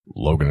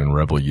Logan and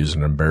Rebel use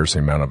an embarrassing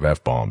amount of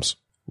F-bombs.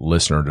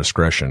 Listener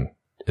discretion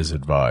is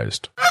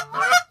advised.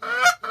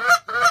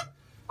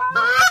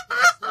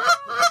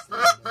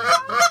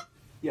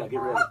 Yeah, get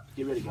ready.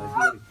 Get ready,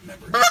 guys. Get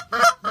ready.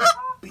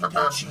 Beat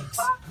those cheeks.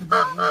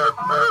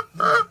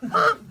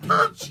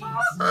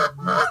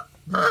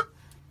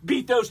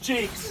 Beat those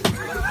cheeks.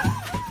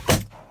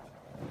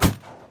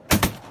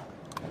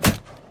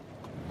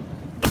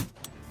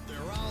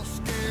 They're all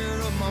scared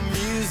of my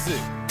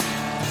music.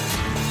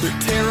 They're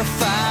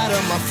terrified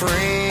of my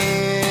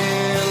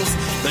friends.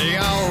 They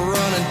all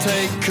run and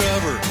take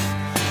cover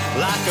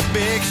like a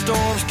big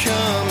storm's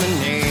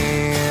coming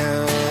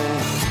in.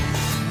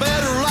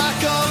 Better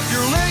lock up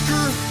your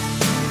liquor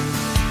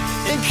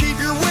and keep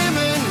your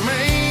women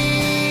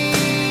mean.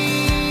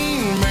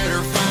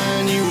 Better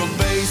find you a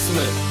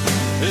basement.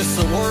 It's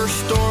the worst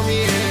storm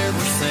you ever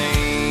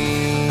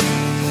seen.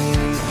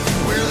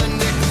 We're the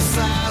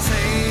nickel-sized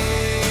hell.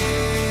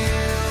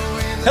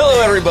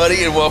 Hello,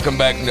 everybody, and welcome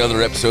back to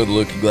another episode of the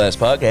Looking Glass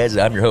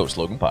Podcast. I'm your host,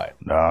 Logan Pye.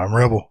 I'm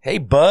Rebel. Hey,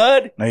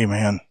 bud. Hey,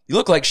 man. You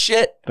look like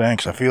shit.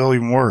 Thanks. I feel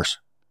even worse.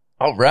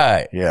 All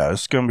right. Yeah,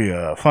 this is going to be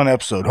a fun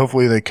episode.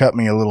 Hopefully they cut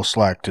me a little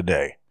slack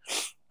today.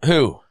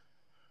 Who?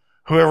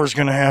 Whoever's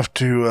going to have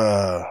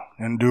to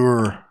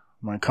endure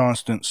my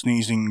constant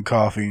sneezing,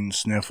 coughing,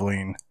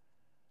 sniffling,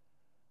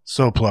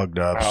 so plugged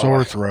up,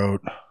 sore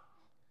throat,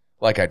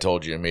 Like I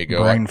told you,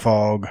 amigo. brain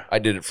fog. I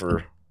did it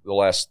for the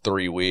last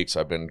 3 weeks.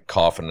 I've been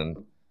coughing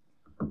and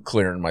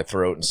clearing my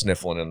throat and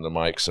sniffling in the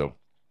mic, so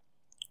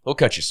we'll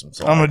cut you some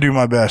slack. I'm going to do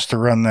my best to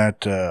run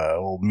that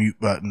old mute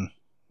button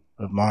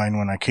of mine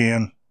when I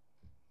can.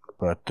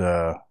 But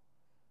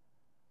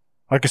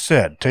like I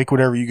said, take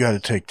whatever you got to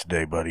take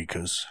today, buddy,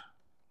 because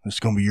it's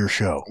going to be your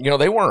show. You know,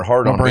 they weren't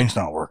hard My on me. brain's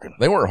not working.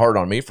 They weren't hard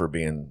on me for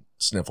being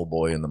sniffle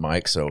boy in the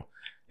mic, so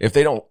if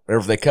they don't, or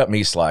if they cut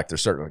me slack, they're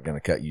certainly going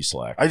to cut you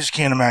slack. I just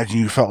can't imagine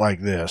you felt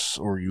like this,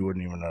 or you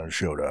wouldn't even know it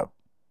showed up.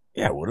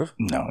 Yeah, I would have.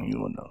 No, you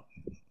wouldn't know.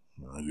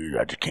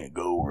 I just can't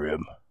go,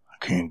 Rib.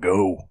 I can't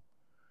go.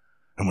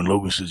 And when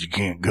Logan says you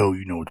can't go,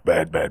 you know it's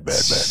bad, bad,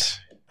 bad,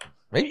 bad.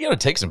 Maybe you got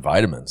to take some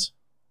vitamins.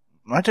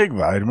 I take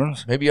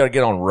vitamins. Maybe you got to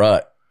get on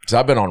rut. Because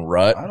I've been on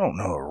rut. I don't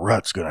know if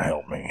rut's going to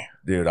help me.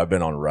 Dude, I've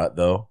been on rut,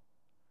 though.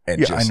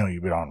 And Yeah, I know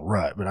you've been on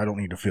rut, but I don't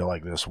need to feel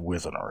like this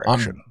with an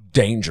erection. I'm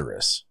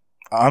dangerous.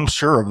 I'm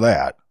sure of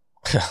that.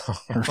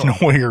 There's no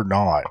way you're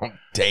not. I'm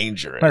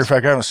dangerous. Matter of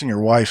fact, I haven't seen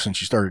your wife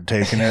since you started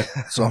taking it,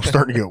 so I'm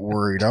starting to get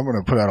worried. I'm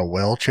going to put out a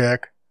well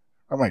check.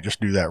 I might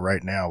just do that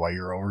right now while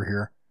you're over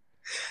here.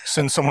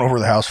 Send someone over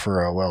to the house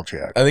for a well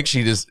check. I think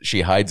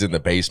she hides in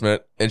the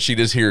basement, and she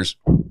just hears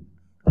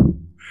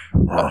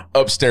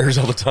upstairs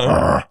all the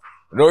time.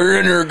 No, you're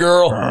in here,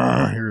 girl.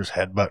 Here's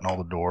headbutting all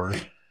the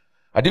doors.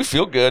 I do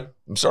feel good.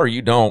 I'm sorry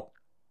you don't.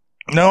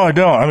 No, I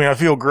don't. I mean, I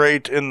feel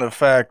great in the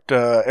fact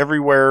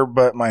everywhere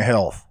but my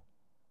health.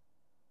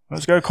 I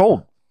just got a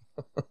cold.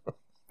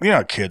 You know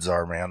how kids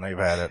are, man. They've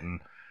had it,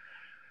 and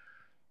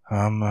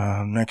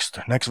I'm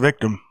next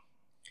victim.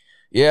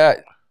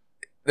 Yeah,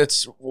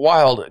 that's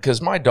wild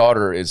because my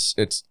daughter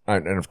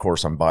and of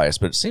course I'm biased,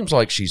 but it seems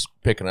like she's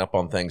picking up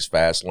on things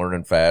fast,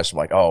 learning fast. I'm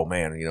like, oh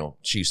man, you know,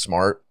 she's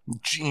smart.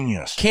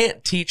 Genius.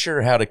 Can't teach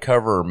her how to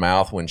cover her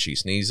mouth when she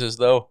sneezes,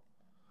 though.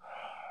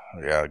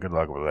 Yeah, good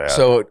luck with that.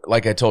 So,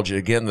 like I told you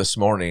again this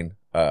morning,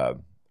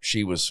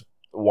 she was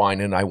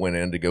whining. I went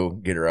in to go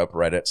get her up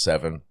right at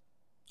 7,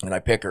 and I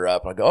pick her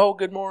up. I go, "Oh,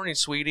 good morning,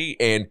 sweetie,"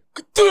 and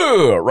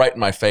right in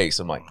my face.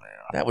 I'm like,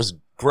 that was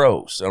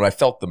gross, and I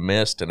felt the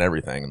mist and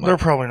everything. I'm They're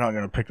like, probably not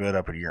going to pick that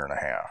up in a year and a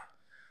half.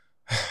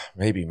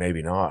 maybe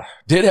not.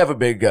 Did have a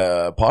big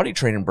potty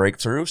training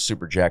breakthrough.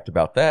 Super jacked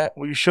about that.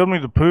 Well, you showed me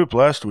the poop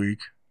last week.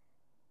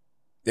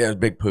 Yeah, it was a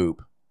big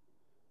poop.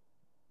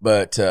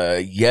 But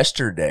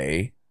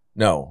yesterday,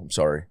 no, I'm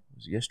sorry.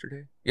 Was it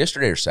yesterday?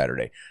 Yesterday or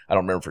Saturday? I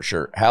don't remember for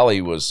sure.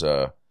 Hallie was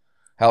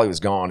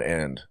gone,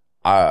 and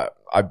I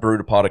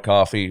brewed a pot of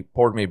coffee,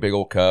 poured me a big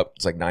old cup.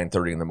 It's like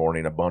 9:30 in the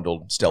morning. I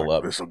bundled Stella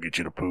up. This will get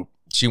you to poop.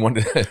 She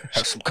wanted to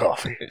Have some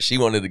coffee. she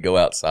wanted to go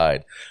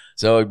outside,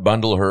 so I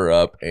bundle her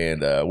up,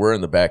 and we're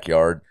in the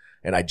backyard.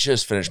 And I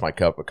just finished my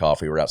cup of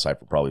coffee. We're outside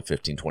for probably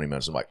 15, 20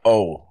 minutes. I'm like,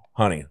 oh,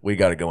 honey, we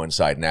got to go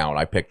inside now. And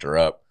I picked her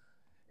up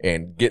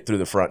and get through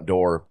the front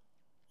door.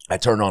 I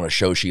turn on a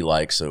show she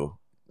likes, so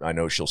I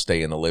know she'll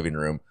stay in the living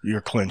room. You're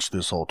clenched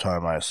this whole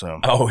time, I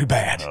assume. Oh,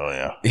 bad. Oh,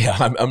 yeah. Yeah,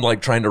 I'm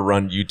like trying to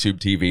run YouTube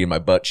TV, and my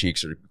butt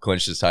cheeks are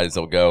clenched as tight as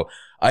they'll go.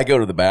 I go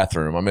to the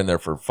bathroom. I'm in there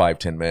for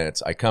 5-10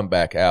 minutes. I come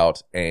back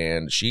out,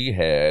 and she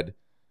had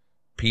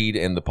peed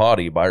in the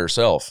potty by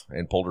herself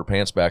and pulled her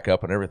pants back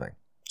up and everything.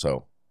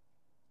 So,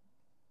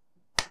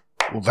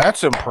 Well,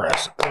 that's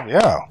impressive.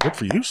 Yeah, good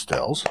for you,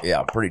 Stills. yeah,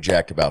 I'm pretty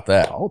jacked about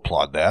that. I'll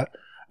applaud that.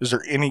 Is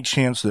there any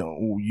chance that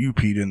you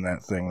peed in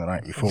that thing the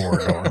night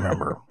before? I don't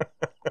remember.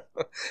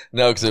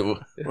 No, because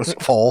Was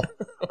it full?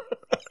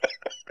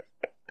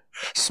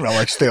 Smell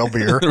like stale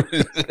beer.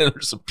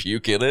 there's some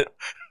puke in it.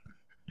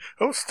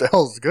 Oh,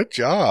 Stills, good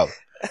job.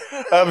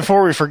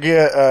 Before we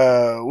forget,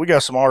 we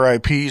got some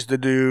RIPs to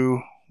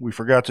do. We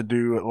forgot to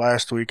do it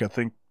last week. I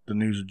think the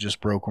news had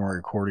just broke when we were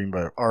recording,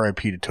 but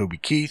R.I.P. to Toby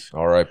Keith.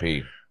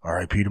 R.I.P.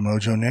 R.I.P. to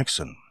Mojo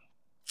Nixon.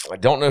 I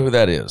don't know who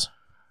that is.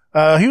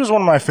 He was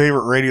one of my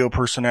favorite radio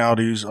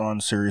personalities on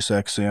Sirius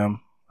XM,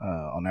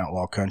 on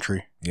Outlaw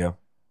Country. Yeah.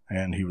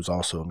 And he was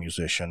also a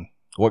musician.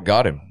 What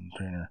got him? And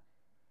trainer.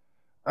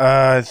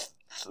 I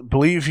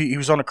believe he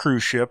was on a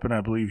cruise ship, and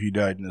I believe he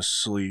died in his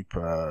sleep.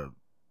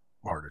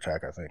 Heart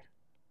attack, I think.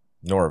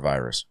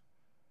 Norovirus.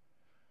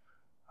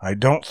 I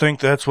don't think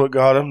that's what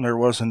got him. There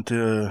wasn't,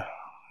 they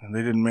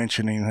didn't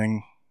mention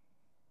anything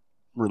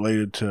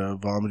related to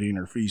vomiting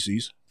or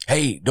feces.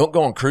 Hey, don't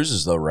go on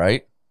cruises though,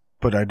 right?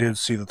 But I did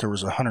see that there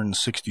was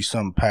 160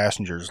 some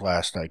passengers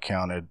last I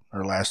counted,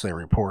 or last they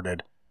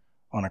reported,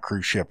 on a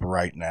cruise ship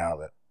right now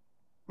that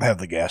have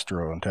the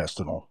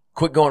gastrointestinal.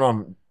 Quit going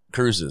on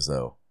cruises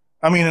though.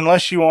 I mean,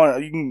 unless you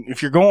want,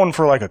 if you're going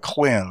for like a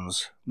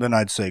cleanse, then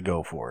I'd say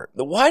go for it.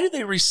 Why do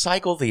they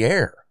recycle the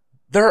air?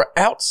 They're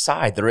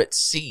outside. They're at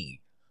sea.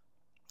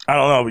 I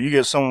don't know, but you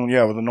get someone,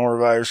 with a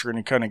norovirus or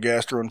any kind of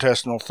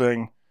gastrointestinal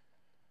thing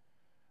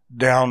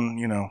down,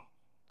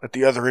 at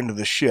the other end of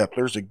the ship,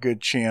 there's a good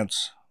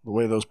chance, the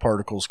way those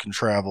particles can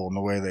travel and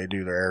the way they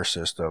do their air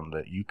system,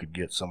 that you could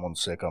get someone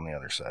sick on the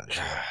other side of the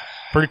ship.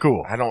 Pretty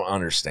cool. I don't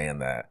understand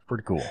that.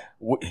 Pretty cool.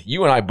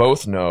 You and I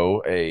both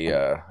know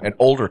an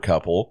older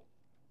couple.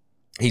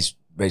 He's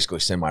basically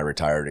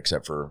semi-retired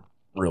except for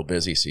real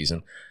busy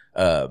season.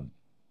 I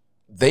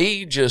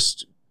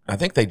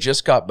think they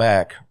just got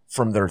back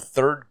from their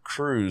third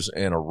cruise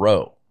in a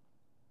row.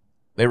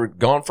 They were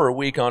gone for a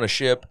week on a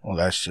ship. Well,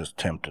 that's just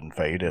tempting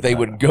fate. They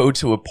would go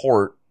to a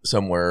port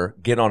somewhere,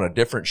 get on a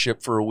different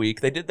ship for a week.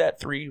 They did that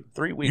three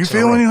weeks. You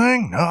feel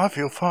anything? No, I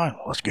feel fine.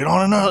 Let's get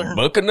on another.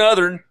 Book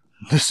another.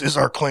 This is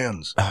our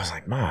cleanse. I was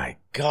like, my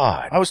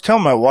God. I was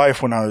telling my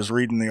wife when I was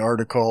reading the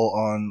article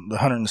on the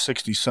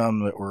 160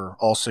 some that were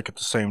all sick at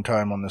the same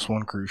time on this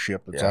one cruise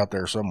ship that's out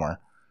there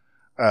somewhere.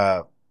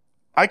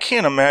 I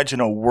can't imagine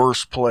a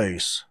worse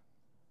place.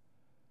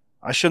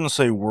 I shouldn't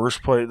say worse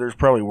place. There's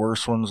probably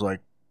worse ones, like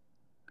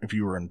if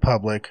you were in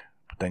public,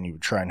 but then you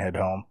would try and head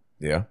home.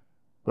 Yeah.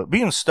 But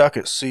being stuck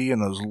at sea in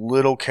those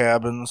little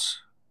cabins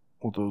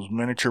with those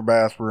miniature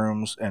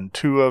bathrooms, and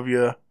two of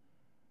you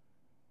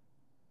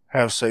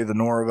have, say, the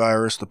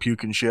norovirus, the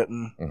puke and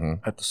shitting,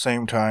 at the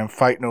same time,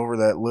 fighting over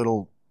that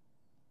little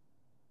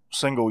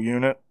single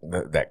unit.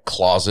 That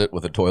closet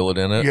with a toilet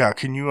in it? Yeah,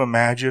 can you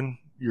imagine?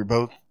 You're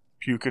both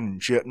puking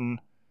and shitting,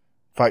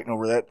 fighting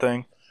over that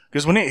thing.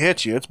 Because when it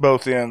hits you, it's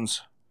both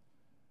ends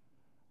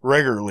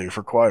regularly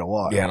for quite a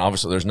while. Yeah, and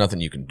obviously there's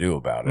nothing you can do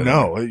about it.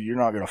 No, you're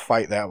not going to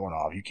fight that one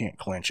off. You can't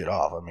clinch it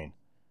off. I mean,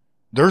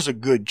 there's a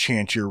good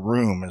chance your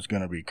room is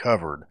going to be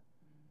covered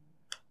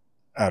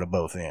out of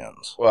both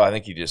ends. Well, I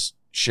think you just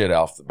shit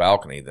off the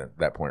balcony at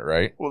that point,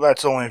 right? Well,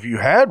 that's only if you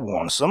had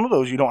one. Some of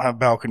those you don't have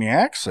balcony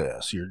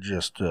access. You're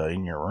just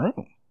in your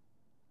room.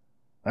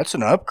 That's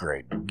an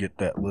upgrade to get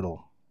that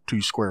little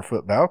 2 square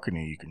foot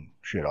balcony you can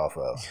shit off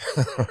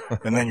of.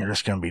 And then you're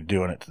just going to be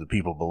doing it to the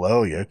people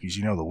below you, because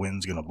the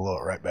wind's going to blow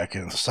it right back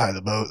into the side of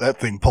the boat. That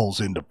thing pulls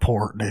into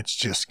port and it's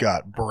just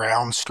got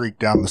brown streaked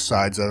down the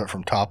sides of it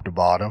from top to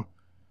bottom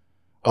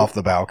off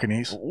the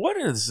balconies. What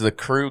does the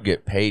crew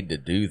get paid to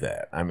do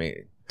that? I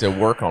mean, to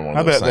work on one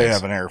of those things? I bet they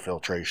have an air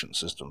filtration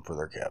system for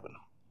their cabin.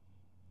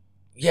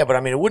 Yeah, but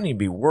I mean, it wouldn't even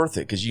be worth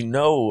it, because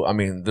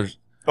there's...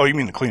 Oh, you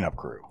mean the cleanup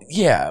crew?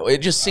 Yeah, it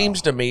just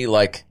seems to me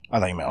like... I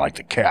thought you meant like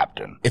the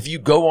captain. If you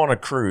go on a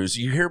cruise,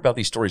 you hear about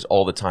these stories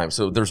all the time.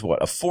 So there's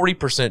a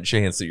 40%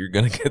 chance that you're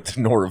going to get the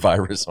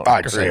norovirus on a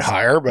I'd cruise. say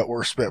higher, but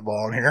we're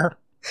spitballing here.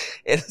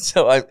 And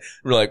so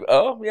we're like,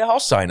 oh, yeah, I'll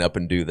sign up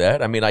and do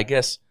that. I mean, I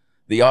guess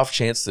the off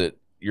chance that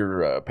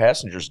your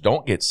passengers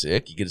don't get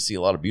sick, you get to see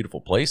a lot of beautiful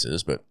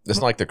places, but it's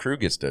not like the crew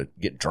gets to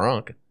get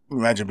drunk.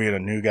 Imagine being a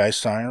new guy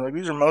signing, like,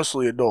 these are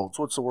mostly adults.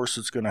 What's the worst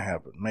that's going to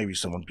happen? Maybe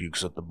someone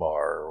pukes at the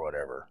bar or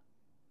whatever.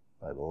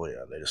 Like, well,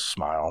 yeah, they just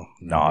smile,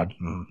 nod.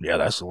 Yeah,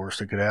 that's the worst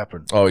that could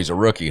happen. Oh, he's a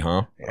rookie,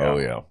 huh? Yeah. Oh,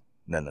 yeah.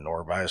 And then the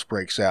norovirus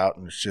breaks out,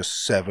 and it's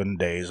just 7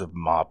 days of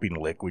mopping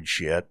liquid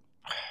shit.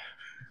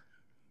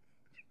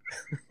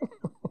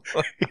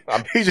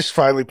 He just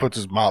finally puts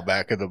his mop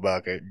back in the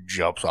bucket,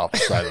 jumps off the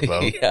side of the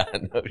boat. Yeah,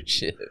 no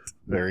shit.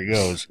 There he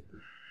goes.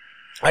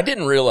 I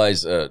didn't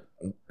realize,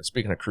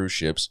 speaking of cruise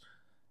ships,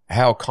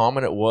 how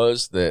common it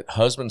was that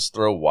husbands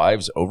throw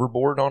wives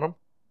overboard on them.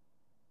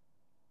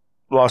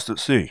 Lost at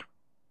sea.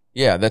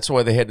 Yeah, that's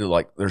why they had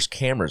to, there's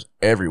cameras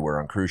everywhere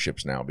on cruise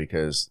ships now,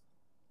 because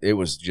it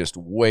was just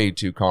way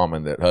too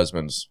common that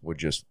husbands would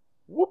just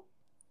dump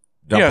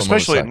them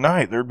especially on the at side.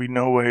 night. There'd be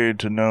no way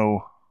to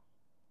know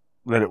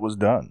that it was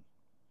done.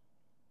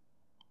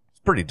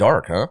 It's pretty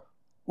dark, huh?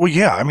 Well,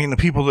 yeah. I mean, the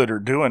people that are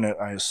doing it,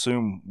 I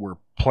assume, were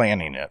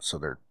planning it, so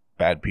they're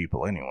bad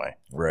people anyway.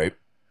 Right.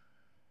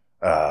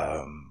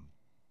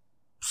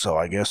 So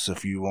I guess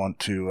if you want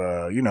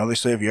to, they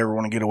say if you ever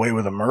want to get away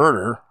with a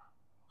murder,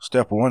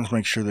 step one is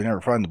make sure they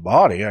never find the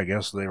body. I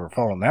guess they were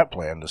following that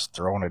plan, just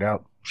throwing it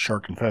out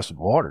shark-infested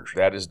waters.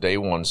 That is day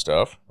one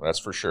stuff. That's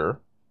for sure.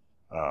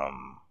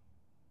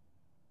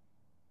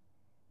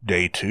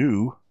 Day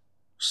two,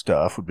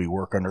 stuff would be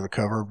work under the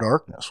cover of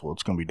darkness. Well,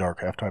 it's going to be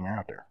dark half time you're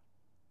out there.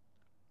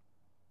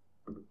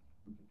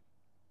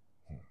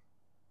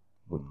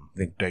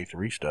 Day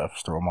 3 stuff,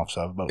 just throw them off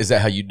side of the boat. Is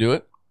that how you do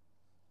it?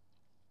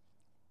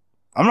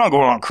 I'm not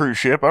going on a cruise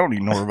ship. I don't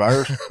need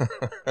norovirus.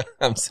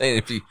 I'm saying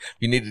if you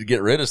needed to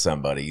get rid of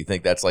somebody, you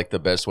think that's like the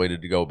best way to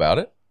go about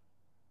it?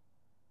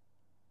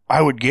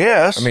 I would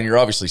guess. I mean, you're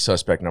obviously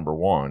suspect number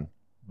one,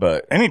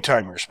 but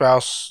anytime your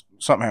spouse,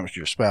 something happens to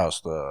your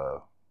spouse,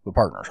 the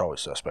partner's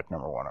always suspect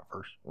number one at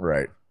first.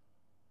 right.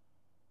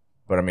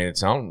 But I mean, it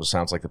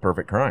sounds like the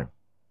perfect crime.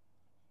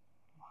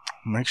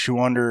 Makes you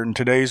wonder in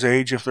today's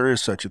age if there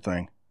is such a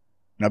thing.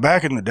 Now,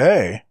 back in the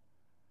day,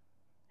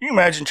 can you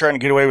imagine trying to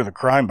get away with a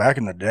crime back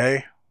in the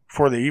day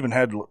before they even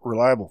had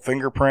reliable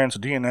fingerprints,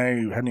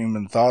 DNA hadn't even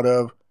been thought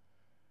of?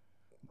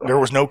 There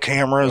was no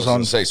cameras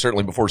on. Say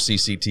certainly before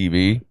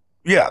CCTV.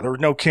 Yeah, there were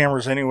no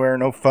cameras anywhere,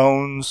 no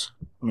phones.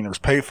 I mean, there was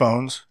pay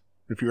phones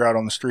if you're out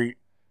on the street.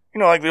 You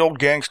know, like the old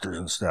gangsters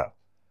and stuff.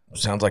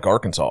 Sounds like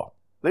Arkansas.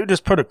 They would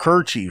just put a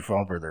kerchief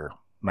over their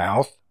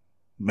mouth.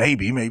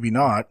 Maybe, maybe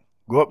not.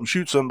 Go up and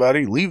shoot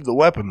somebody, leave the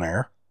weapon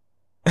there,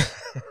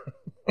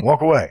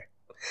 walk away.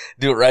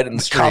 Do it right in the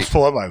The street. cops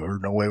pull up, like,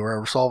 there's no way we're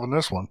ever solving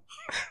this one.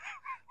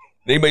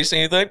 Anybody see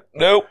anything?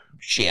 Nope.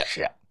 Shit.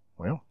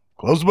 Well,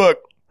 close the book.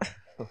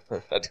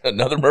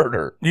 Another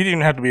murder. You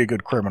didn't have to be a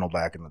good criminal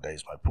back in the day,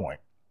 is my point.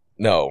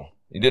 No,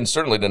 you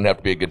certainly didn't have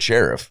to be a good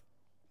sheriff.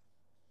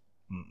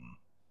 Mm-mm.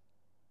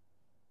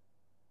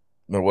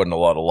 There wasn't a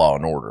lot of law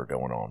and order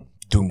going on.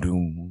 Doom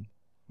doom.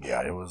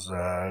 Yeah, it was,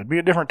 it'd be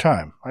a different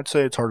time. I'd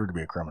say it's harder to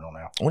be a criminal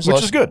now, When's the which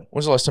last- is good.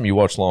 When's the last time you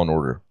watched Law and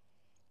Order?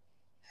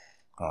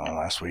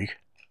 Last week.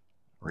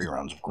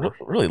 Reruns, of course.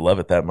 Really love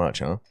it that much,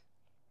 huh?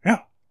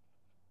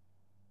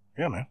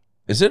 Yeah, man.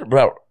 Is it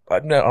about? I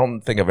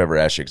don't think I've ever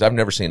asked you because I've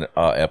never seen an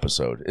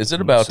episode. Is it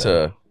about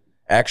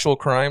actual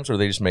crimes, or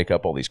they just make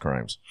up all these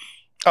crimes?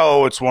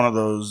 Oh, it's one of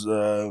those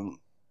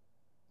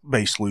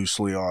based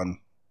loosely on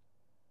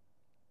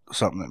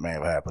something that may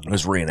have happened.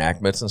 There's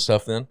reenactments and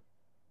stuff. Then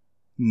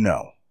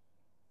No,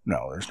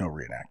 there's no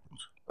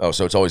reenactments. oh,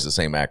 so it's always the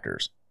same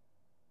actors.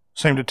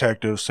 Same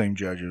detectives, same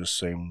judges,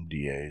 same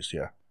DAs,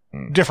 yeah.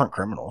 Hmm. Different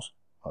criminals,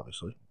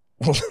 obviously.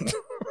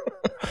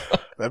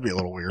 That'd be a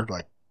little weird,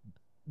 like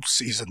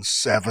season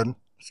 7.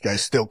 This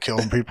guy's still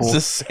killing people. It's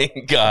the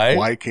same guy.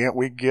 Why can't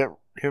we get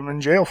him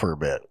in jail for a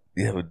bit?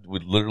 Yeah, we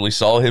literally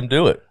saw him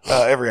do it.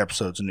 Every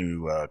episode's a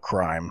new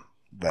crime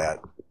that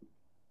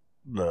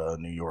the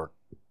New York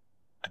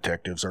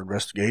detectives are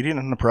investigating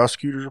and the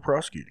prosecutors are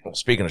prosecuting.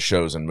 Speaking of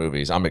shows and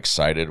movies, I'm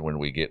excited when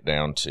we get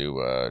down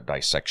to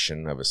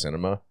dissection of a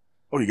cinema.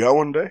 Oh, you got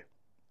one day?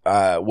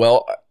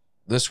 Well,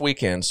 this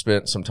weekend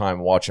spent some time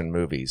watching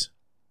movies.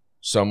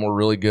 Some were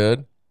really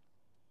good.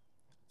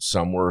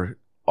 Some were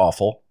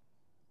awful.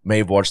 May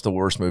have watched the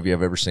worst movie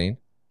I've ever seen.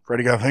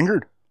 Freddy Got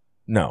Fingered?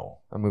 No,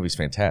 that movie's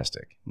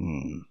fantastic.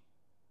 Maybe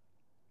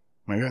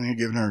I need to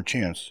give her a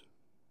chance.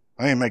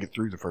 I didn't make it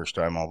through the first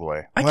time all the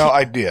way. I Well, can't-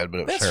 I did, but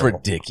it was That's terrible.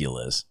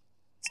 ridiculous.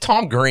 It's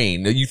Tom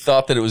Green. You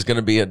thought that it was going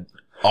to be an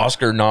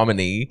Oscar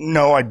nominee.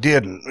 No, I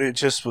didn't. It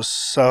just was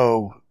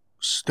so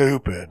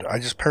stupid. I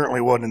just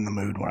apparently wasn't in the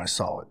mood when I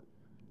saw it.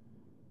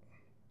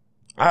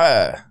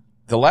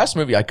 The last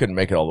movie I couldn't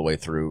make it all the way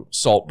through,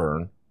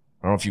 Saltburn.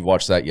 I don't know if you've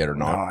watched that yet or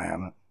No, not. I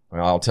haven't.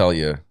 Well, I'll tell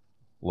you a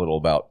little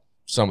about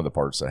some of the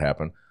parts that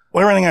happen.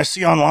 Well, everything I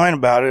see online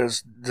about it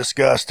is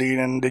disgusting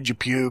and did you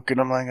puke?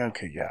 And I'm like,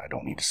 okay, yeah, I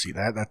don't need to see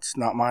that. That's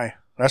not my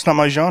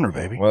genre,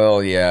 baby.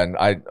 Well, yeah, and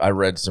I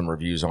read some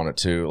reviews on it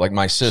too. Like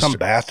my sister, Some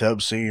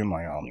bathtub scene, I'm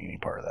like, I don't need any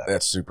part of that.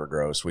 that's super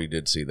gross. We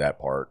did see that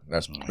part.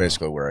 That's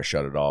basically where I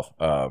shut it off.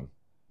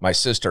 My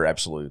sister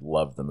absolutely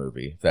loved the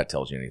movie. If that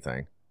tells you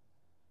anything.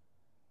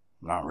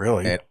 Not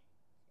really. And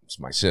it's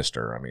my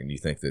sister. I mean, you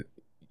think that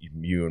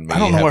you and me? I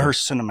don't know have- what her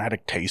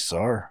cinematic tastes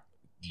are.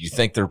 You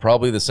think they're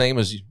probably the same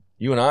as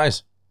you and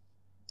I's?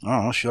 I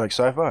don't know. She likes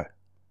sci-fi.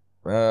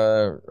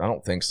 I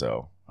don't think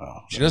so. Oh,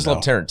 She does no.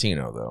 love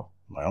Tarantino, though.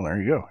 Well,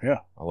 there you go. Yeah.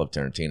 I love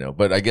Tarantino,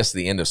 but I guess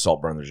the end of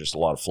Saltburn, there's just a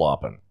lot of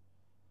flopping.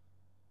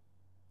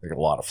 Like a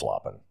lot of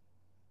flopping.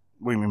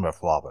 What do you mean by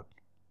flopping?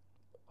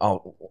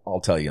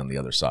 I'll tell you on the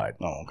other side.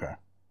 Oh, okay.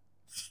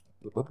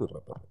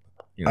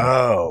 You know,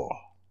 Oh,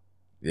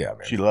 yeah,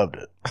 man. she loved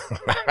it.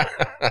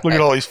 Look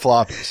at all these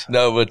floppies.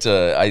 No, but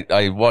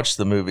I watched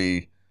the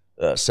movie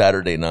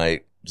Saturday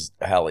night. Just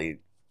Hallie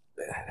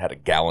had a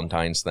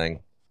Galentine's thing,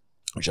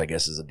 which I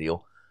guess is a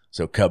deal.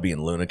 So Cubby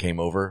and Luna came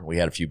over. We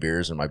had a few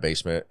beers in my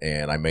basement,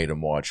 and I made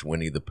them watch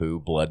Winnie the Pooh,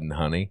 Blood and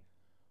Honey.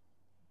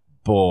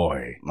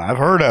 Boy. I've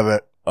heard of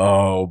it.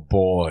 Oh,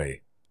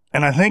 boy.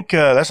 And I think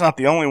that's not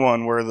the only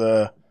one where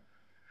the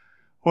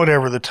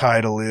whatever the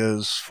title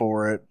is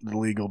for it, the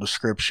legal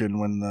description,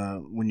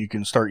 when you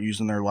can start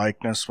using their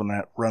likeness when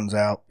that runs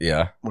out,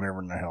 Yeah. whatever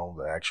in the hell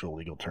the actual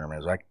legal term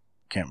is. I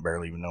can't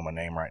barely even know my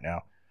name right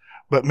now.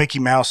 But Mickey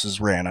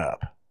Mouse's ran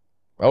up.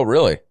 Oh,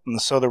 really?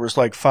 And so there was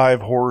like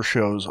 5 horror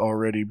shows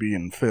already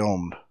being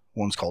filmed.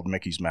 One's called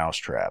Mickey's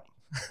Mousetrap.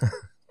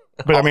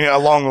 But I mean,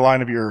 along the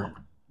line of your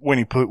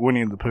Winnie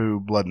the Pooh,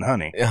 Blood and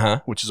Honey,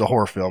 which is a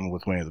horror film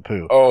with Winnie the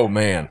Pooh. Oh,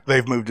 man.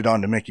 They've moved it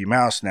on to Mickey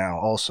Mouse now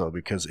also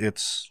because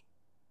its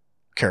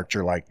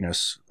character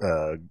likeness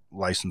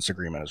license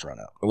agreement has run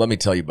out. Let me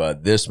tell you,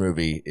 bud, this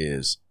movie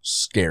is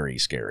scary.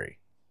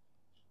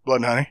 Blood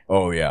and Honey?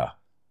 Oh, yeah.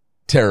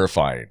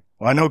 Terrifying.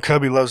 Well, I know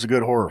Cubby loves a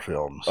good horror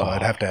film, so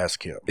I'd have to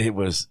ask him.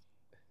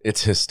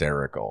 It's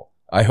hysterical.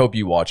 I hope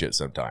you watch it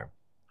sometime.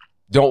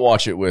 Don't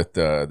watch it with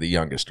the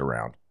youngest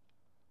around.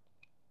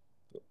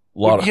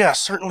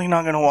 Certainly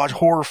not going to watch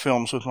horror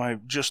films with my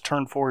just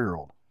turned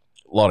 4-year-old.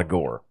 A lot of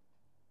gore.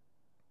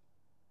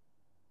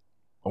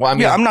 Well, I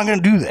mean, I'm not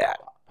going to do that.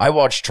 I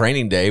watched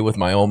Training Day with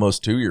my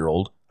almost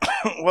 2-year-old.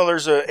 Well,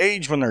 there's an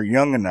age when they're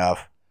young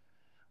enough.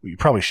 Well, you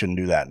probably shouldn't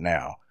do that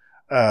now.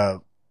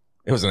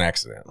 It was an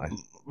accident.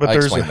 I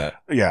explained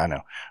that. Yeah, I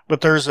know.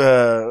 But there's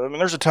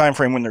a time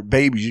frame when they're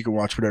babies, you can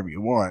watch whatever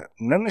you want.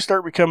 And then they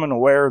start becoming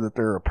aware that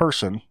they're a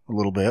person a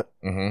little bit.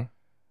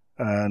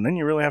 Mm-hmm. And then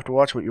you really have to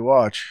watch what you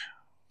watch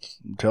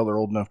until they're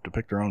old enough to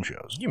pick their own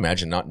shows. Can you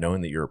imagine not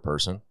knowing that you're a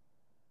person?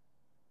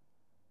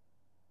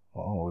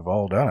 Well, we've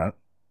all done it.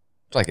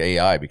 It's like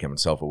AI becoming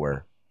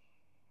self-aware.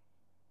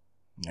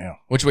 Yeah.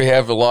 Which we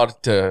have a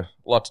lot to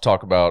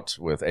talk about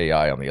with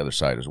AI on the other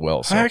side as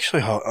well. So. I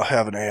actually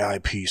have an AI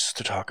piece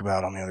to talk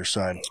about on the other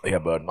side. Yeah,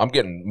 bud. I'm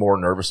getting more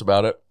nervous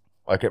about it.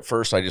 Like at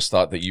first, I just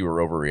thought that you were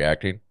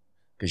overreacting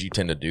because you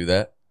tend to do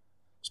that,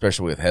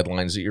 especially with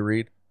headlines that you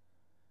read.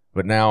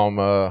 But now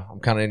I'm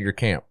kind of in your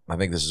camp. I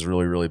think this is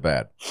really, really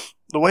bad.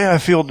 The way I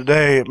feel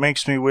today, it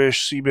makes me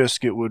wish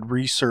Seabiscuit would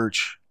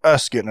research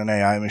us getting an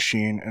AI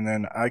machine, and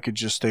then I could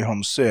just stay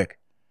home sick.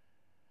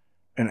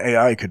 And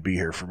AI could be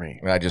here for me.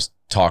 And I just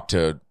talked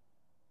to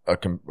a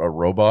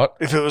robot.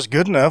 If it was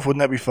good enough,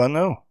 wouldn't that be fun,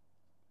 though?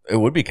 It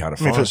would be kind of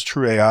fun. If it's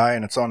true AI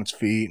and it's on its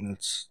feet, and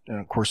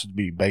of course, it'd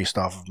be based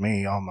off of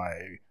me on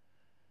my,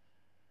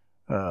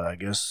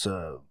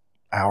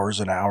 hours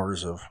and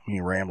hours of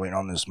me rambling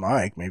on this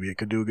mic, maybe it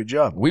could do a good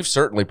job. We've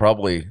certainly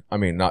probably,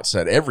 not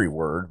said every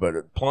word,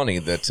 but plenty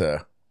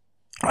that...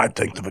 I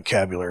think the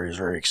vocabulary is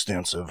very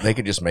extensive. They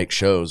could just make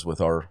shows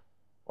with our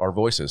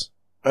voices.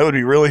 That would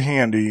be really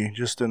handy,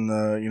 just in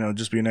the,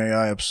 just be an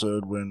AI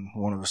episode when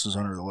one of us is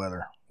under the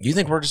weather. You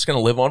think we're just going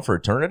to live on for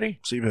eternity?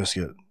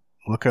 Seabiscuit,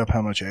 look up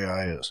how much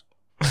AI is.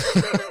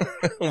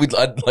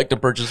 I'd like to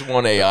purchase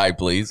one AI,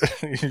 please.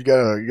 you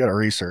gotta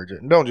research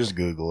it. Don't just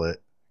Google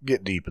it.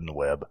 Get deep in the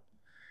web.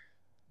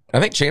 I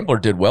think Chandler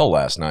did well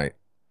last night.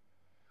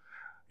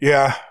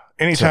 Yeah.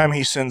 Anytime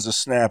he sends a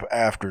snap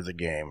after the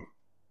game,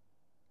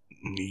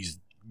 he's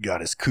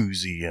got his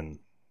koozie and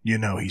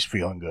he's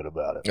feeling good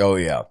about it. Oh,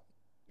 yeah.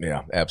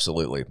 Yeah,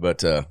 absolutely.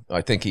 But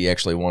I think he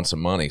actually won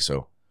some money,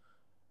 so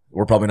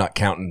we're probably not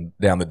counting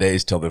down the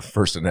days till the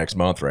first of next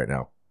month right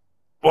now.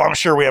 Well, I'm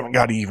sure we haven't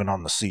got even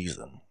on the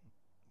season.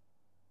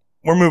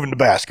 We're moving to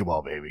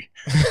basketball, baby.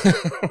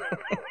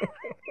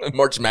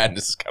 March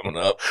Madness is coming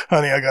up.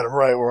 Honey, I got him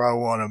right where I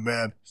want him,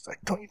 man. It's like,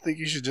 don't you think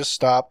you should just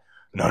stop?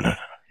 No.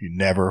 You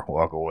never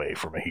walk away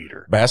from a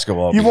heater.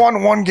 Basketball. You've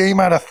won one game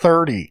out of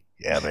 30.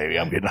 Yeah, baby,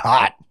 I'm getting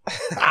hot.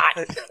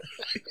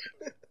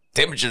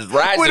 Temperature's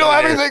rising. We don't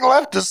have anything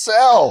left to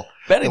sell.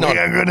 We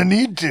are going to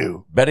need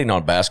to. Betting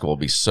on basketball will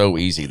be so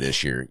easy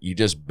this year. You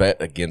just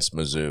bet against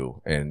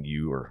Mizzou, and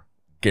you are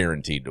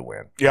guaranteed to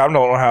win. Yeah, I don't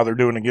know how they're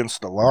doing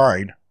against the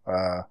line.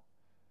 But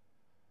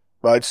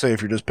I'd say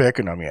if you're just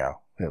picking them, yeah,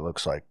 it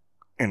looks like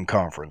in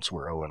conference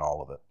we're owing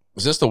all of it.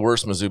 Is this the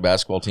worst Mizzou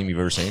basketball team you've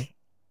ever seen?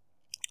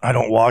 I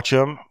don't watch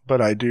them, but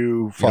I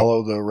do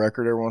follow the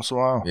record every once in a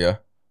while.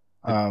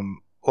 Yeah.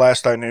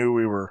 Last I knew,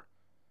 we were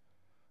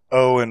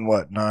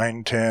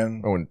 9,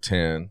 10?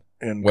 0-10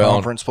 in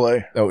conference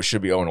play. Oh, it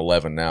should be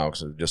 0-11 now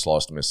because we just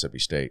lost to Mississippi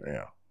State.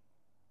 Yeah.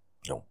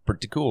 Oh,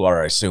 pretty cool.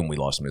 Or I assume we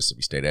lost to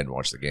Mississippi State. I didn't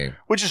watch the game.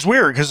 Which is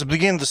weird because at the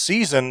beginning of the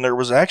season, there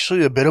was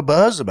actually a bit of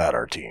buzz about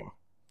our team.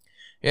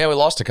 Yeah, we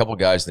lost a couple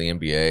guys to the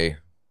NBA.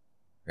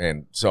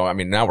 And so,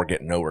 now we're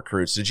getting no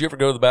recruits. Did you ever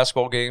go to the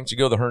basketball games? Did you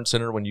go to the Hearn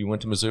Center when you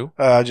went to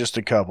Mizzou? Just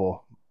a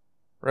couple.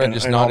 Right,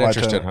 just not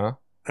interested, huh?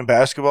 In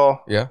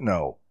basketball? Yeah.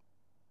 No.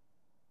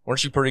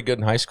 Weren't you pretty good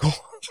in high school?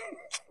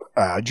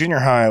 Junior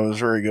high, I was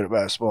very good at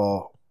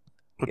basketball,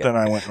 but then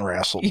I went and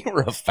wrestled. You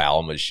were a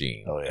foul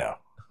machine. Oh, yeah.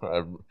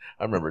 I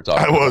remember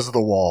talking I was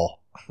the wall.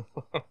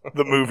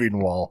 The moving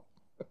wall.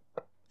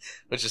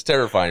 Which is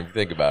terrifying if you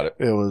think about it.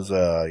 It was,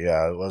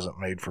 it wasn't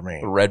made for me.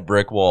 The red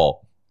brick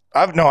wall.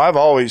 I've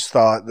always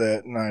thought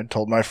that, and I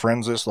told my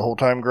friends this the whole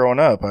time growing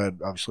up. I had,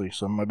 obviously,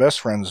 some of my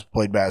best friends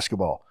played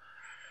basketball.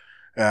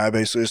 And I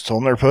basically just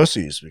told them they're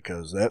pussies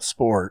because that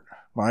sport,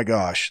 my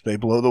gosh, they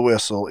blow the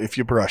whistle if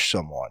you brush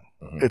someone.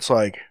 Mm-hmm. It's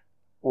like,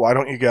 why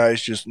don't you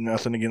guys just,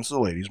 nothing against the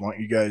ladies, why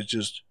don't you guys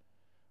just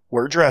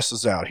wear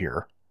dresses out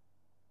here?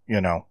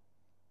 Yeah.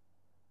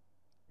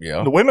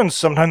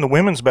 Sometimes the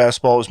women's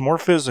basketball is more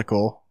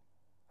physical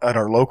at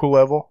our local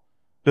level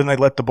than they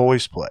let the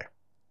boys play.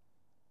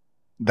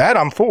 That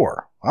I'm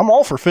for. I'm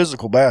all for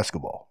physical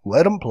basketball.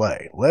 Let them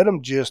play. Let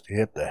them just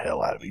hit the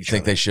hell out of each other. You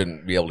think they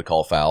shouldn't be able to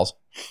call fouls?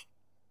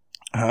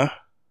 Huh?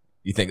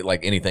 You think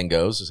like anything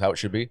goes is how it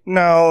should be?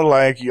 No,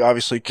 like you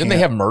obviously can't. Didn't they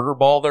have murder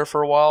ball there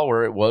for a while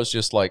where it was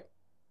just like,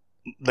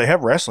 They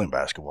have wrestling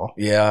basketball.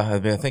 yeah, I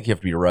mean, I think you have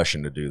to be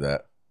Russian to do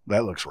that.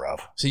 That looks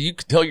rough. So you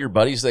could tell your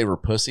buddies they were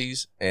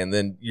pussies, and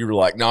then you were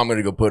like, no, I'm going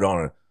to go put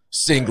on a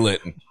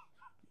singlet and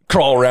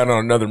crawl around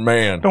on another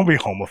man. Don't be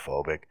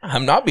homophobic.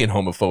 I'm not being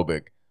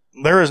homophobic.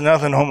 There is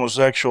nothing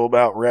homosexual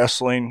about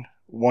wrestling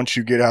once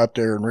you get out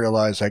there and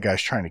realize that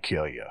guy's trying to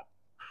kill you.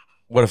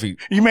 What if he?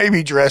 You may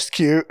be dressed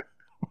cute,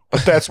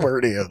 but that's where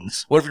it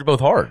ends. What if you're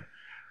both hard?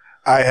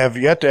 I have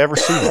yet to ever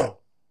see that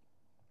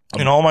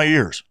in all my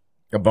years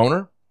A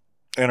boner?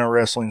 in a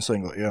wrestling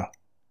singlet. Yeah.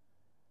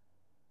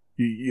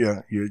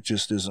 It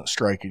just isn't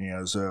striking you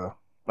as a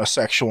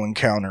sexual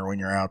encounter when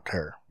you're out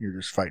there. You're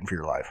just fighting for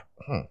your life.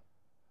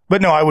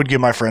 But no, I would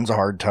give my friends a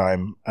hard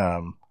time.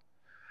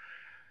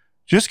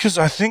 Just because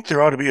I think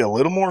there ought to be a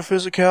little more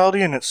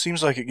physicality, and it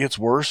seems like it gets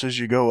worse as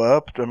you go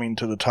up. I mean,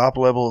 to the top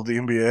level of the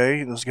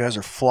NBA, those guys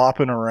are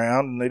flopping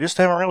around, and they just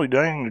haven't really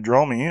done anything to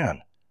draw me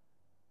in.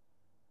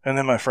 And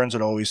then my friends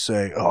would always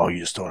say, oh, you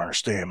just don't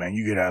understand, man.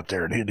 You get out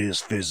there, and it is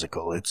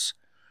physical.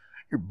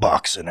 You're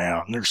boxing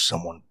out, and there's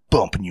someone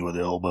bumping you with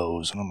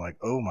elbows. And I'm like,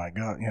 oh, my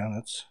God, yeah,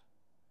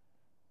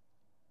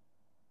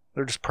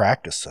 they're just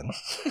practicing.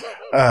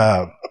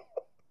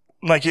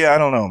 Like, yeah, I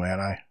don't know,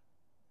 man.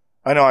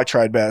 I know I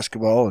tried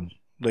basketball, and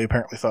they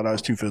apparently thought I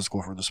was too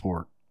physical for the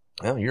sport.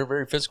 Well, you're a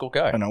very physical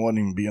guy. And I wasn't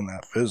even being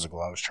that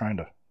physical. I was trying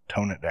to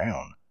tone it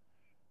down.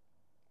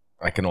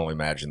 I can only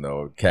imagine,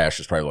 though, Cash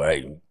is probably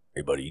like,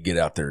 hey, buddy, you get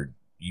out there,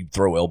 you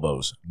throw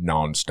elbows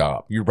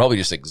nonstop. You're probably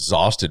just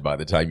exhausted by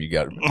the time you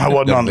got. I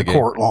wasn't done on the game.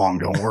 court long,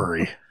 don't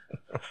worry.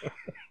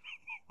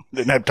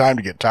 Didn't have time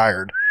to get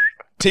tired.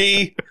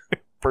 T.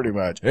 Pretty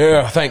much.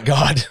 Yeah, thank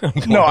God.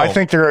 No, I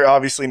think there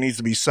obviously needs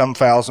to be some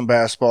fouls in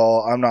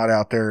basketball. I'm not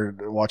out there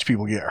to watch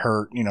people get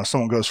hurt. You know,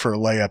 someone goes for a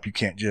layup, you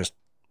can't just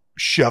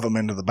shove them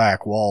into the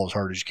back wall as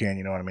hard as you can,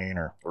 you know what I mean?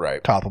 Or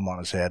right. top him on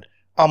his head.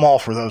 I'm all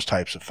for those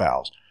types of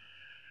fouls.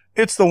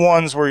 It's the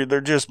ones where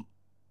they're just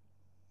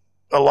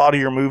a lot of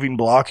your moving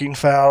blocking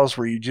fouls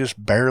where you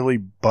just barely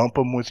bump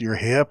them with your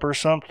hip or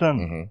something.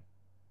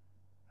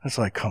 Mm-hmm. It's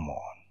like, come on.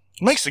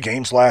 It makes the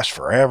games last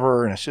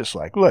forever, and it's just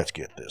like, let's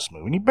get this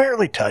moving. You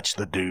barely touch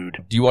the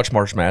dude. Do you watch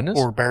March Madness?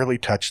 Or barely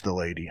touch the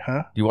lady,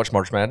 huh? Do you watch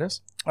March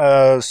Madness?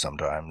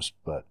 Sometimes,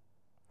 but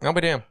I'll be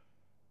damned.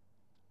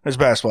 it's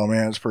basketball,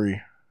 man. It's pretty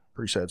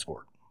sad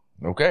sport.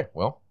 Okay,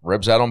 well,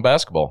 Reb's out on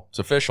basketball. It's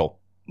official.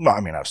 No,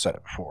 I mean, I've said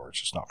it before. It's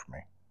just not for me.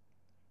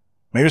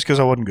 Maybe it's because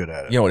I wasn't good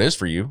at it. You know, it is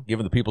for you.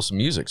 Giving the people some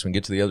music so we can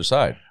get to the other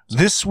side.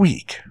 This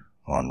week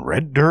on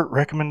Red Dirt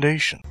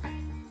Recommendation.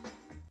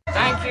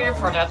 Thank you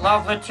for that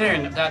lovely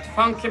tune. That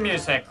funky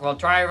music will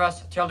drive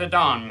us till the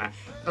dawn.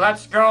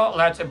 Let's go,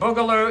 let's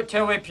boogaloo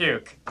till we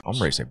puke. I'm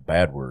ready to say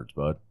bad words,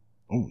 bud.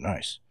 Oh,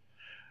 nice.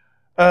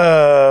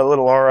 A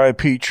little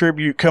R.I.P.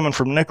 tribute coming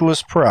from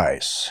Nicholas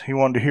Price. He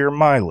wanted to hear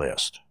My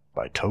List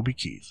by Toby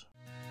Keith.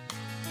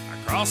 I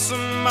cross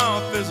them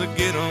off as I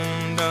get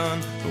them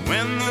done, but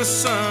when the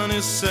sun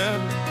is set,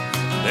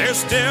 there's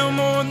still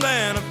more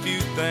than a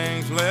few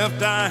things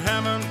left I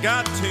haven't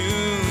got to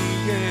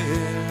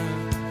yet.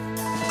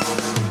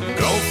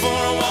 Go for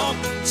a walk,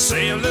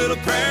 say a little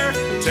prayer,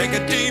 take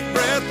a deep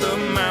breath of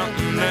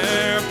mountain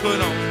air, put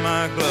on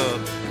my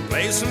glove, and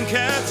play some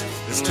catch.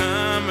 It's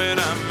time that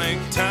I make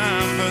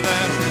time for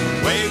that.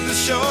 Wave the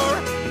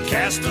shore,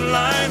 cast a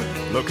line,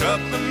 look up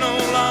an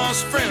old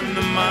lost friend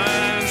of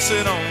mine,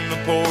 sit on the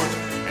porch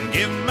and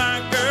give my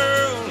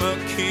girl a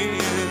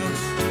kiss.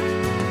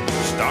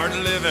 Start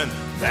living,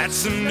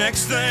 that's the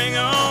next thing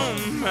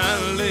on my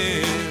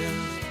list.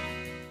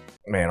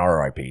 Man,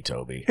 R.I.P.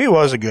 Toby. He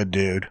was a good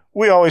dude.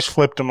 We always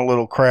flipped him a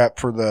little crap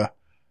for the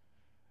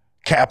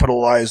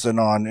capitalizing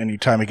on any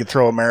time he could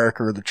throw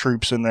America or the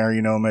troops in there,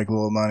 you know, make a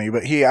little money.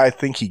 But I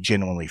think he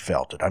genuinely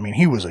felt it. I mean,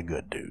 he was a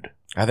good dude.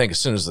 I think as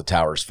soon as the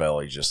towers fell,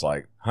 he's just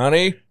like,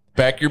 honey,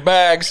 pack your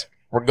bags.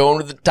 We're going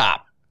to the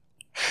top.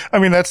 I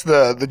mean, that's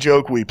the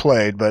joke we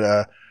played,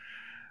 but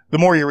the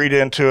more you read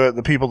into it,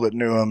 the people that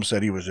knew him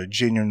said he was a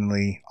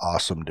genuinely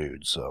awesome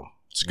dude. So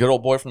It's a good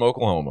old boy from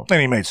Oklahoma. and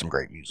he made some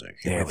great music.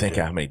 He Yeah, really think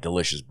did. how many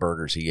delicious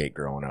burgers he ate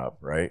growing up,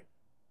 right?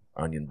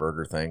 Onion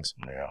burger things.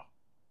 Yeah,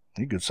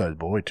 he a good sized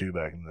boy too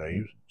back in the day. He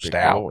was Big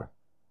stout. boy.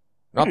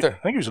 Not I there.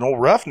 think he was an old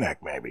roughneck,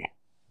 maybe.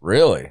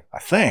 Really? I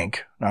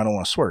think. I don't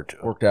want to swear to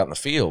it. Worked out in the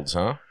fields,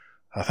 huh?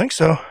 I think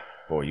so.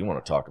 Boy, you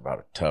want to talk about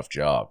a tough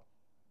job.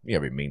 You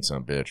gotta be a mean son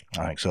of a bitch.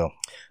 I think so.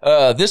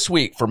 This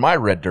week, for my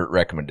Red Dirt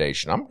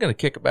recommendation, I'm going to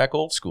kick it back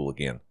old school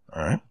again.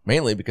 All right.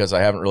 Mainly because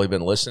I haven't really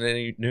been listening to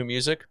any new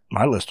music.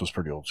 My list was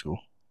pretty old school.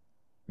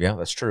 Yeah,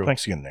 that's true.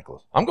 Thanks again,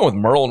 Nicholas. I'm going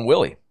with Merle and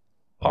Willie.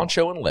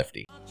 Poncho and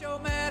Lefty. Poncho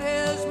met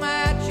his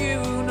match,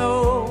 you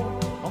know,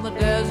 on the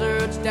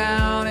deserts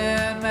down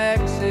in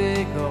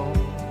Mexico.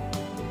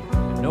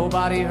 And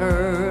nobody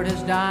heard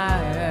his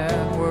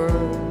dying word.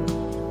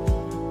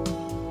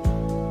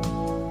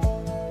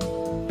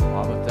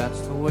 Oh, but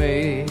that's the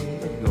way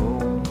it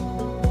goes.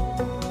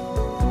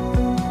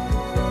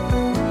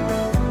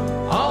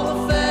 All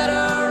the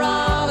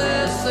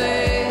federalists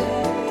say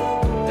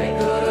they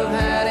could have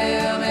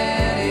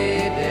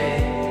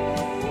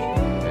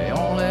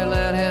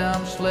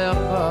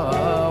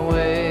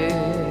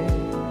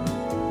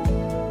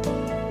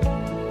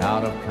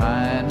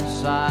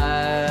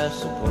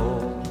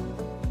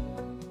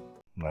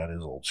That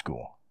is old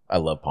school. I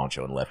love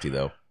Poncho and Lefty,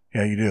 though.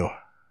 Yeah, you do.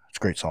 It's a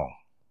great song.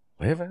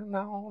 Living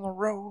on the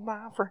road,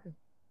 my friend.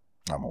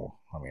 I'm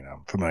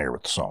familiar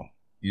with the song.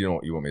 You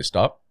want me to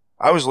stop?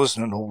 I was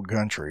listening to old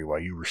country while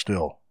you were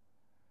still,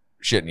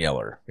 Shit and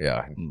Yeller.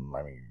 Yeah.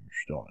 you're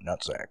still in a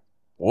nutsack.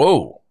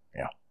 Whoa.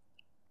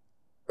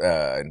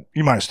 Yeah.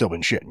 You might have still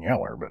been shitting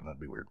Yeller, but that'd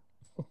be weird.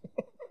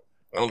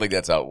 I don't think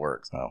that's how it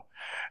works. Oh.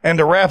 And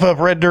to wrap up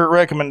Red Dirt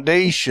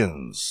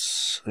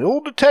recommendations, the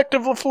old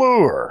Detective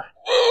LaFleur.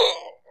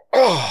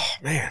 Oh,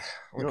 man.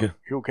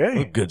 You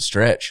okay? Good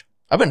stretch.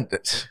 I've been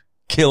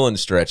killing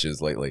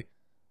stretches lately.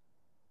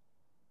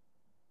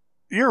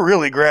 You're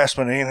really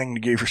grasping at anything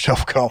to give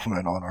yourself a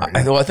compliment on, aren't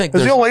you? I think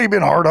Has the old lady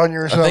been hard on you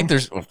or something? I think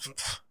there's...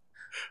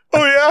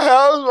 Oh,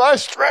 yeah? I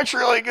stretch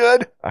really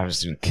good. I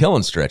was doing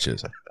killing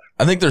stretches.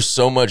 I think there's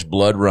so much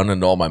blood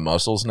running to all my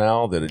muscles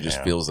now that it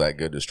just feels that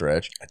good to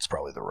stretch. It's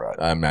probably the rut.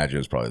 I imagine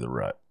it's probably the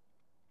rut.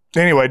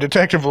 Anyway,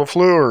 Detective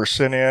LaFleur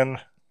sent in.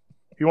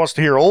 He wants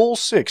to hear Old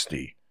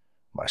 60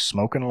 by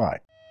Smoking Light.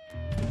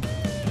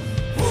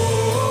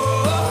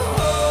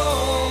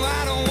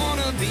 I don't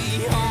wanna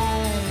be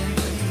home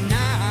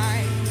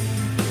tonight.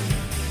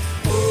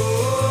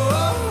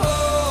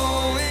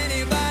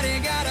 Anybody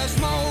got a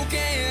smoke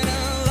and a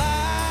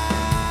light?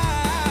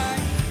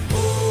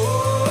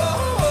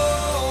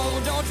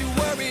 Don't you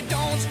worry,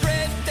 don't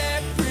stress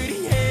that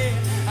pretty head.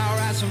 I'll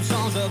write some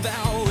songs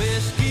about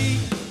whiskey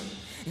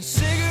and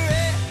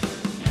cigarettes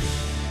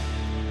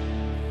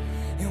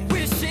and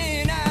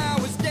wishing I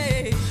was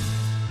dead.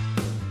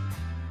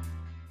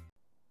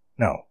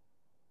 No.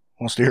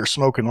 Wants to hear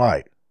Smoking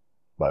Light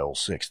by Old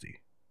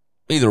 60.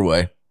 Either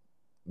way.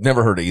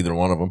 Never heard of either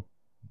one of them.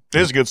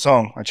 It is a good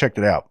song. I checked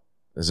it out.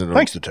 Is it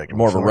Thanks, Detective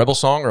more of a LaFleur. Rebel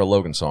song or a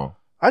Logan song?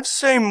 I'd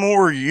say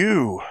more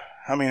you.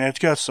 I mean, it's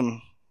got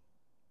some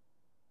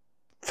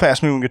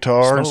fast-moving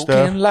guitar and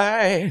stuff. Smoking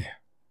light,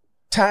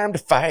 time to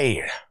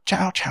fight.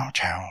 Chow, chow,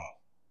 chow.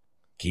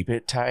 Keep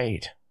it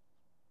tight.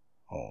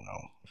 Oh,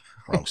 no.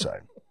 Wrong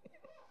side.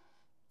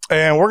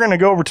 And we're going to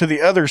go over to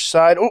the other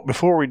side. Oh,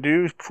 before we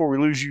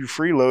lose you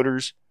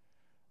freeloaders,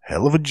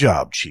 hell of a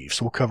job,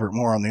 Chiefs. We'll cover it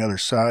more on the other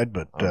side,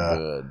 but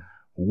Good.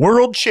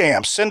 world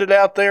champs, send it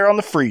out there on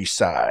the free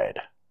side.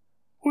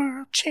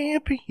 World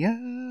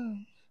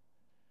champions.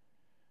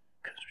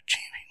 Because we're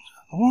champions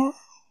of the world.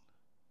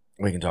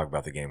 We can talk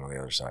about the game on the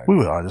other side. We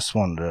will. I just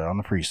wanted to, on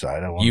the free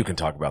side. You can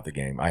talk about the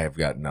game. I have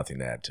got nothing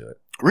to add to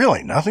it.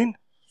 Really? Nothing?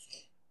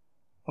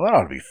 Well, that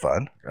ought to be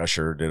fun.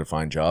 Usher did a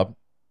fine job.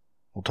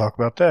 We'll talk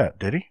about that.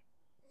 Did he?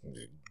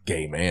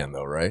 Gay man,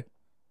 though, right?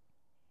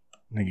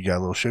 Think he got a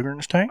little sugar in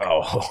his tank?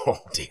 Oh,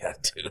 yeah,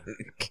 dude.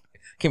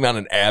 Came out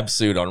in an ab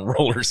suit on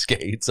roller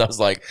skates. I was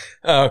like,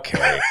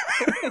 okay.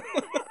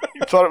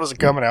 You thought it was a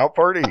coming out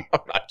party?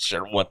 I'm not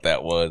sure what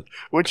that was.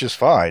 Which is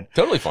fine.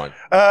 Totally fine.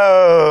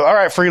 All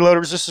right,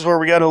 freeloaders, this is where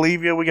we got to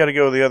leave you. We got to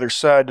go to the other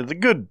side to the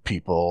good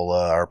people,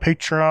 our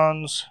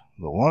patrons,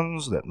 the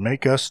ones that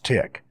make us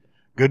tick.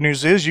 Good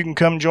news is you can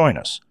come join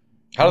us.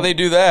 How do they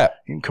do that?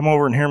 You can come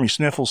over and hear me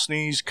sniffle,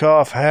 sneeze,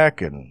 cough, hack,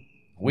 and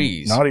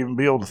Wheeze. not even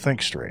be able to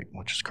think straight,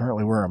 which is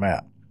currently where I'm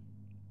at.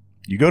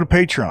 You go to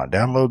Patreon,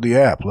 download the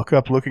app, look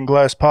up Looking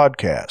Glass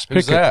Podcast.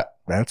 Who's that?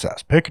 That's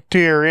us. Pick a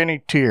tier,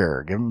 any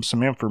tier. Give them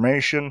some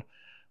information,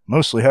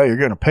 mostly how you're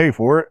going to pay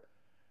for it,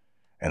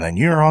 and then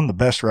you're on the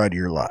best ride of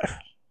your life.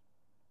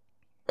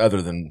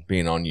 Other than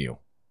being on you.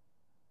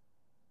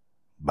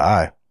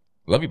 Bye.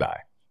 Love you,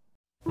 bye.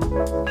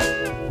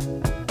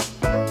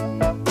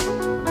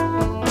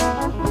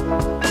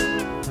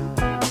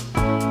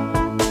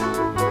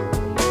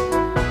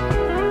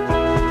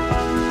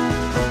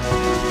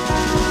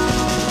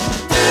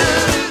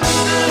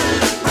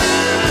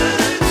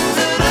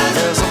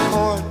 There's a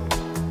port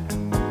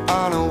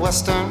on a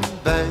western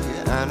bay,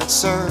 and it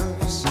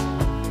serves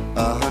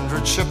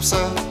 100 ships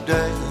a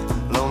day.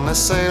 Lonely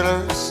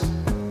sailors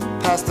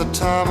pass the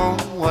time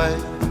away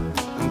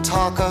and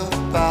talk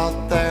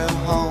about their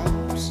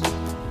homes.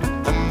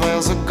 And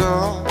there's a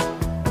girl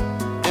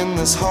in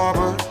this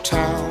harbor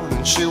town,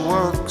 and she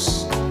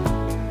works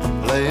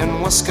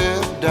laying whiskey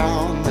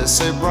down. They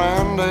say,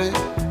 Brandy,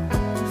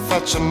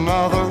 fetch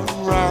another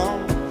round.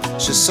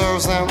 She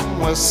serves them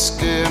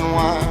whiskey and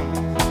wine.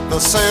 The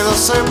sailors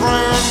say,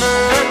 Brandy,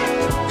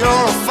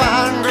 you're a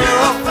fine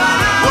girl.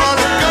 What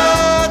a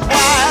good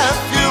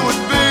wife you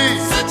would be.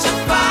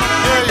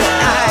 Yeah, your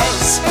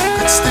eyes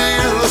could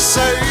steal a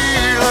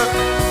sailor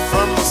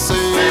from the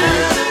sea.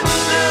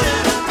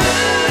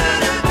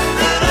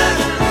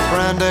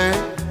 Brandy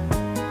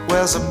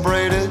wears a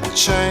braided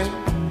chain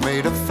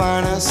made of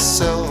finest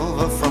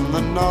silver from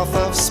the north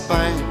of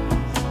Spain.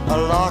 A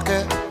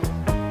locket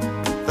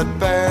that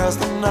bears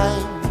the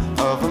name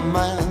of a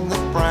man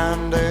that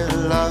Brandy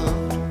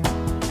loved.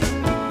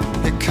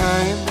 He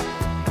came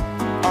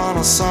on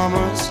a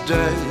summer's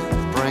day,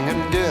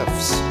 bringing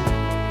gifts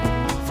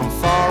from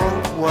far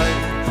away,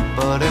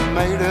 but he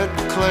made it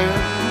clear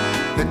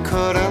he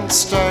couldn't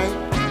stay.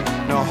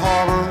 No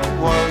harbor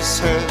was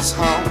his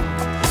home.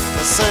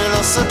 The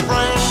sailor said,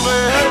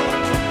 Brandy,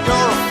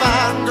 you're a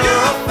fine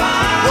girl.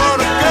 What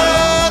a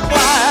good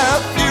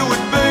wife you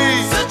would be.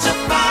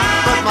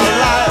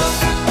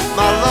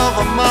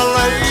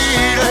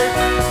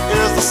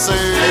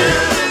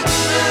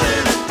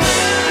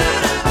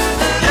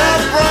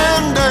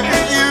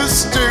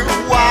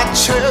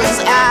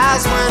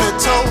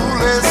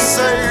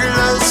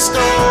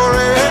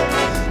 story.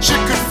 She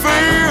could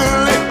feel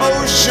the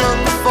ocean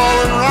fall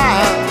and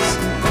rise.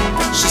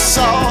 She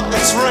saw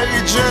its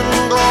raging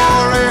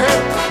glory,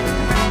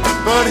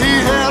 but he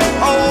had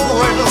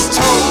always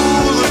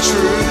told the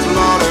truth.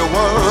 Lord, he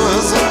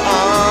was an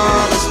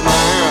honest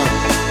man,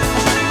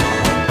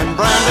 and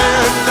Brandy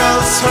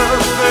does her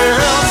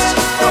best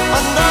to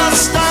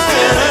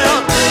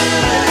understand.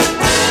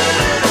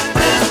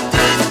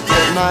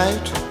 At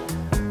night,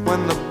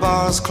 when the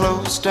bars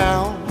close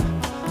down,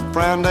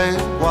 Brandy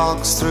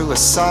walks through a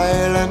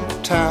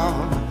silent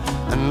town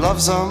and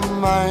loves a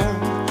man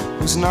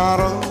who's not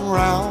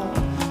around.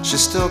 She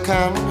still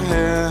can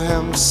hear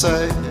him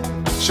say,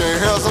 she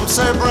hears him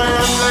say,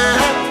 Brandy,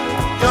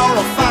 you're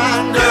a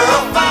fine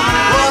girl,